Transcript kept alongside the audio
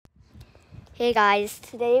Hey guys,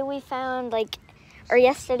 today we found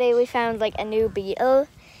yesterday we found a new beetle,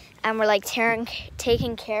 and we're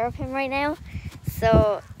taking care of him right now.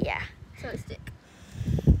 So yeah. So stick.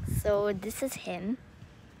 So this is him.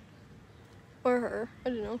 Or her. I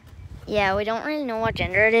don't know. Yeah, we don't really know what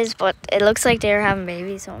gender it is, but it looks like they're having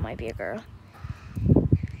babies, so it might be a girl.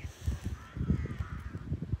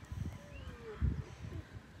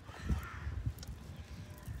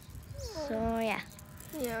 So yeah.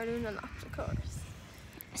 Yeah, we're doing an of course.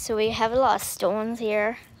 So we have a lot of stones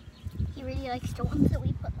here. He really likes stones, so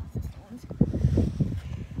we put lots of stones.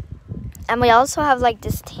 And we also have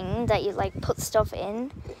this thing that you put stuff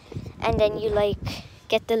in, and then you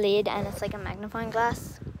get the lid, and it's like a magnifying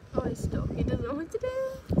glass. Oh, he's stuck. He doesn't know what to do.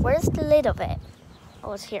 Where's the lid of it?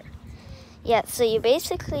 Oh, it's here. Yeah, so you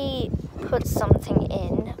basically put something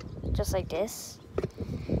in, just like this.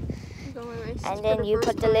 And then you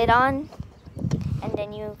put the lid on, and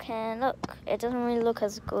then you can look. It doesn't really look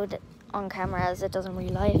as good on camera as it does in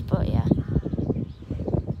real life, but yeah.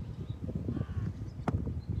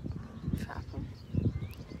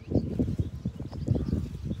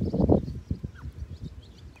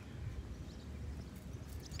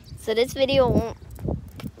 So this video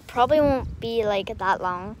probably won't be that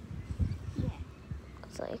long. Yeah.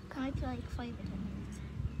 It's It might be 5 or 10 minutes.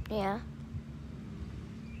 yeah.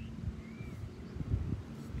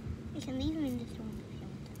 You can leave him in the stones if you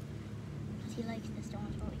want to. Because he likes the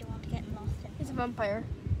stones, but we don't want to get him lost in. He's a vampire.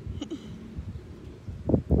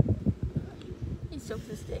 He's so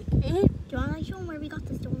stick. Do you want to show him where we got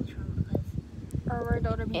the stones from? Because Or where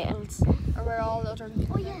the other beetles. Or where all the other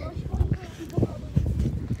beetles. oh yeah, we'll show him where we got all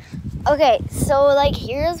the Okay, so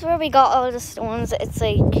here's where we got all the stones. It's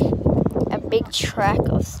a big track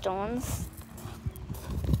of stones.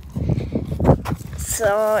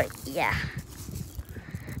 So yeah.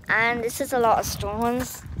 And this is a lot of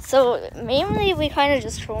stones. So mainly we kind of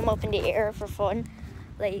just throw them up in the air for fun.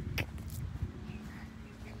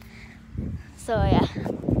 So yeah.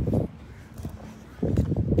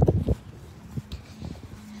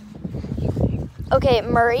 Okay,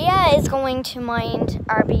 Maria is going to mind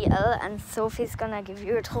our beetle, and Sophie's gonna give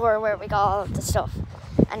you a tour where we got all the stuff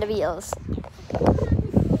and the beetles.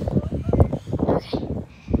 Okay.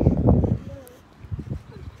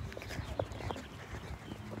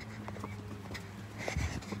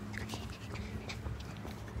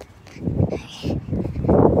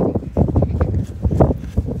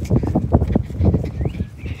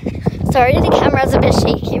 Sorry, the camera's a bit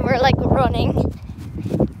shaky. We're running.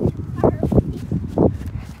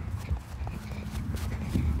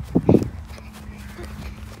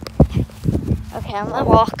 Okay, I'm gonna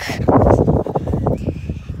walk.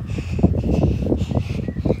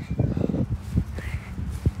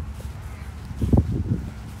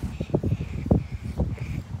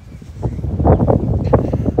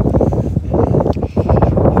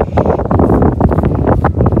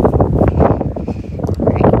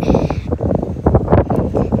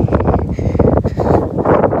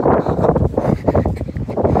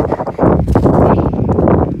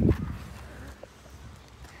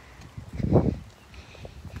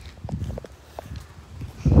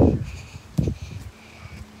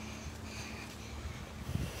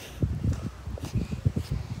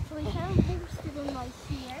 So we found most of them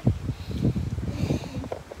here.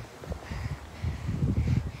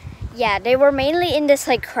 Yeah, they were mainly in this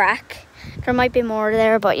crack. There might be more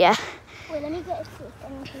there, but yeah. Wait, let me get a stick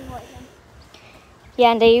and we can light them.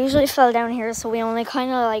 Yeah, and they usually fell down here, so we only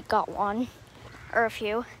kind of got one or a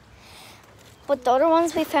few. But the other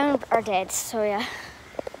ones we found are dead, so yeah.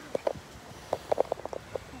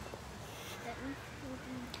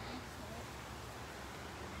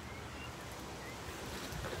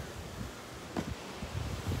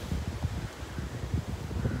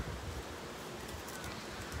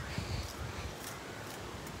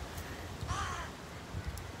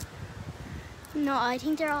 No, I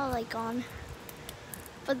think they're all gone.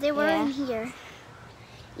 But they were in here.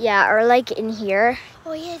 Yeah, or in here.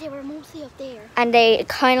 Oh yeah, they were mostly up there. And they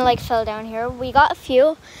kind of fell down here. We got a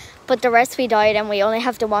few, but the rest we died, and we only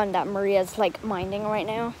have the one that Maria's minding right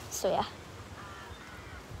now. So yeah.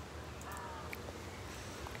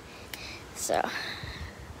 So.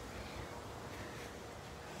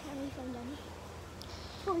 And we found them.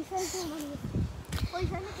 Oh, we found so many. Oh, we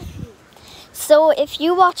found a few. So if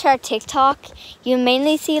you watch our TikTok, you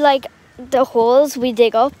mainly see the holes we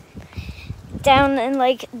dig up down in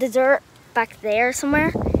the dirt back there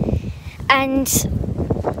somewhere. And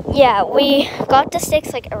yeah, we got the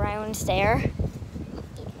sticks around there.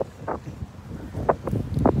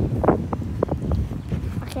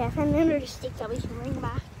 Okay, I found another stick that we can bring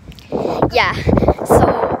back. Yeah,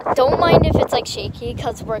 so don't mind mind if it's like shaky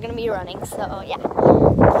because we're gonna be running. So yeah.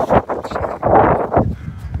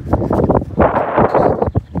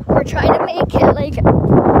 We're trying to make it like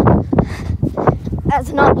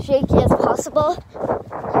as not shaky as possible.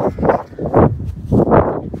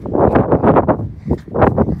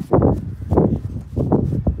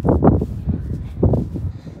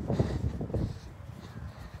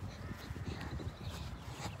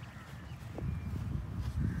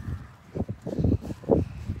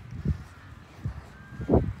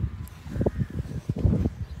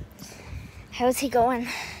 How's he going?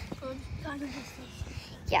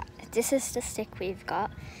 Yeah, this is the stick we've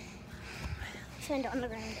got. Send it on the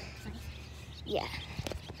ground. Yeah.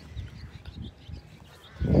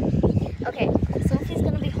 Okay, Sophie's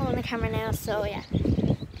gonna be holding the camera now, so yeah.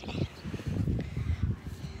 Okay.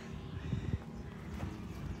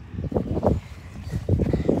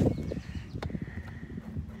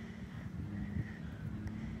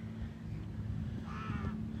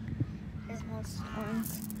 There's more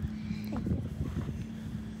stones.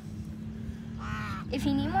 If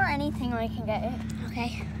you need more anything, I can get it.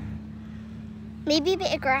 Okay. Maybe a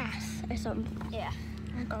bit of grass or something. Yeah.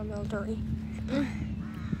 I got a little dirty.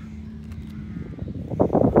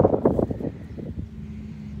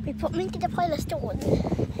 We put them into the pile of stones.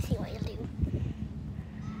 Let's see what you'll do.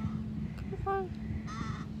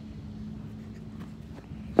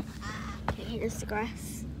 Okay, here's the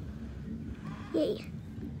grass. Yay.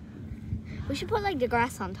 We should put like the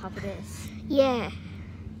grass on top of this. Yeah.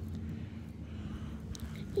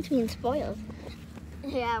 It's being spoiled.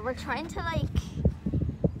 Yeah, we're trying to like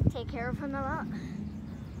take care of him a lot.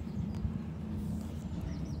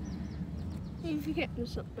 If you get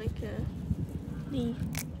something like the...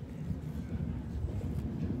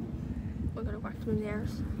 We're gonna whack them in the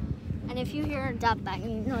ears. And if you hear that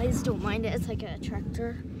banging noise, don't mind it. It's like a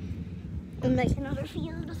tractor. And like another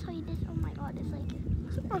field beside it. Oh my god, it's like...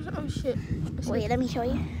 Oh shit. Wait, let me show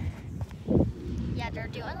you. Yeah, they're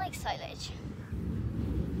doing like silage.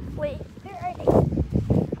 Wait, where are they?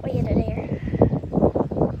 Oh yeah, they're there.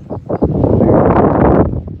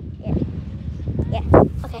 Yeah.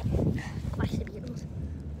 Okay. Watch the beetles.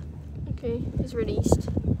 Okay, he's released.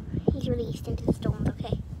 He's released into the stones,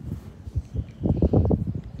 okay.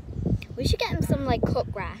 We should get him some like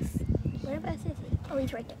cut grass. Whereabouts is he? Oh,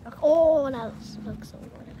 he's right there. Okay. Oh, that looks so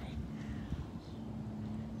good. Okay.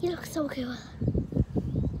 He looks so cool.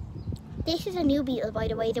 This is a new beetle, by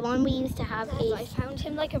the way. The one we used to have is... I found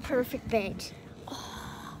him like a perfect bed.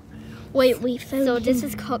 Wait, we found So him. this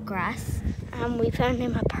is cut grass. We found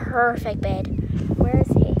him a perfect bed. Where is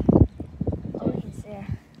he? Oh, he's there.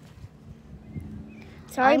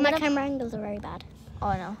 Sorry, I'm my gonna- camera angles are very bad.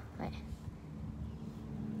 Oh no, wait.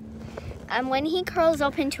 And when he curls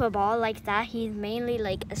up into a ball like that, he's mainly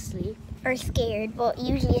like asleep. Or scared, but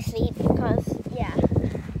usually asleep because... Yeah.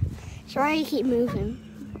 Sorry, I keep moving.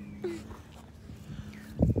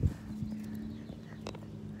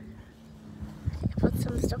 Put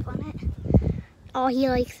some stuff on it. Oh, he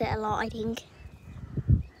likes it a lot, I think.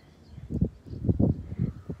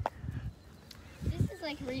 This is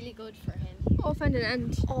like really good for him. Oh, I found an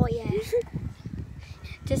ant. Oh, yeah.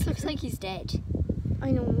 This looks like he's dead.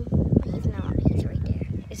 I know, but he's not. He's right there.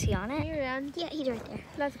 Is he on it? Here, an ant. Yeah, he's right there.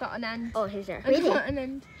 Let's got an ant. Oh, he's there. I got an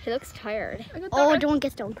ant. He looks tired. I got Oh, that don't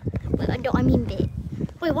get stoned. Wait, I mean bit.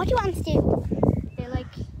 Wait, what do ants do? They like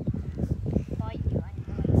bite you.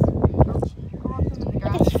 Look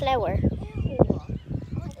at this flower.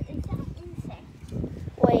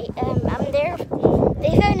 Wait, I'm there.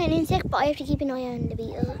 They found an insect, but I have to keep an eye on the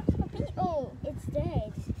beetle. Oh, it's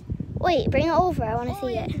dead. Wait, bring it over. I want to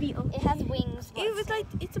see it. It has wings. But It was like,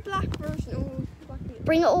 it's a black version. Oh, black beetle.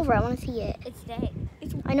 Bring it over. I want to see it. it's dead.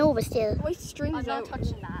 I know, but still. Wait, strings I'm not out.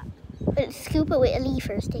 touching that. But scoop it with a leaf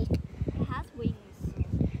or a stick. It has wings.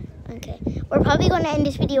 Okay. We're probably going to end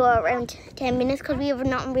this video around 10 minutes because we have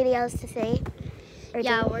nothing really else to say. Or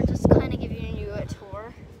Yeah, do we're just kind of giving you a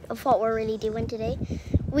tour. of what we're really doing today.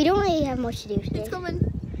 We don't really have much to do today. It's coming.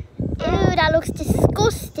 Ew, that looks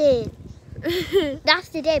disgusting. That's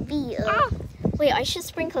the dead beetle. Ah. Wait, I should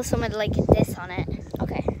sprinkle some of like this on it.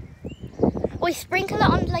 Okay. Wait, sprinkle it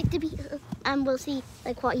on like the beetle and we'll see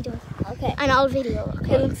like what he does. Okay. And I'll video,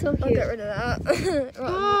 okay? It looks so I'll cute. get rid of that.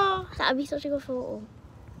 Oh, that'd be such a good photo.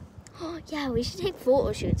 Yeah, we should take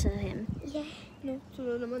photo shoots of him. Yeah. No, so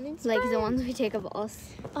no, no, no, Like the ones we take of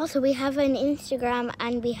us. Also, we have an Instagram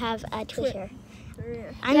and we have a Twitter.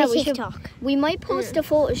 Yeah. And Yeah, a we should- TikTok. We might post the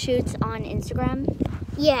photo shoots on Instagram.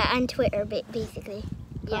 Yeah, and Twitter, basically.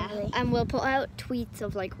 Yeah. Probably. And we'll put out tweets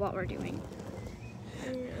of like what we're doing.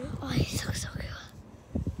 Oh, he looks so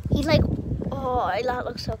cool. He's like, oh, that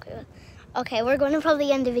looks so cool. Okay, we're going to probably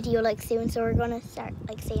end the video like soon, so we're going to start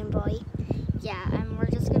like saying bye. Yeah, and we're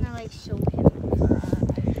just gonna like show him.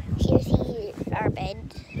 Here's our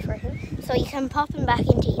bed for him, so you can pop him back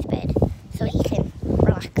into his bed, so he can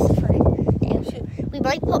relax for now. We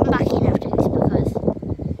might put him back in after this because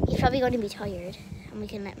he's probably going to be tired, and we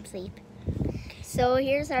can let him sleep. So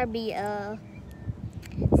here's our Beetle.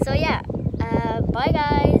 So yeah, bye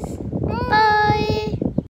guys.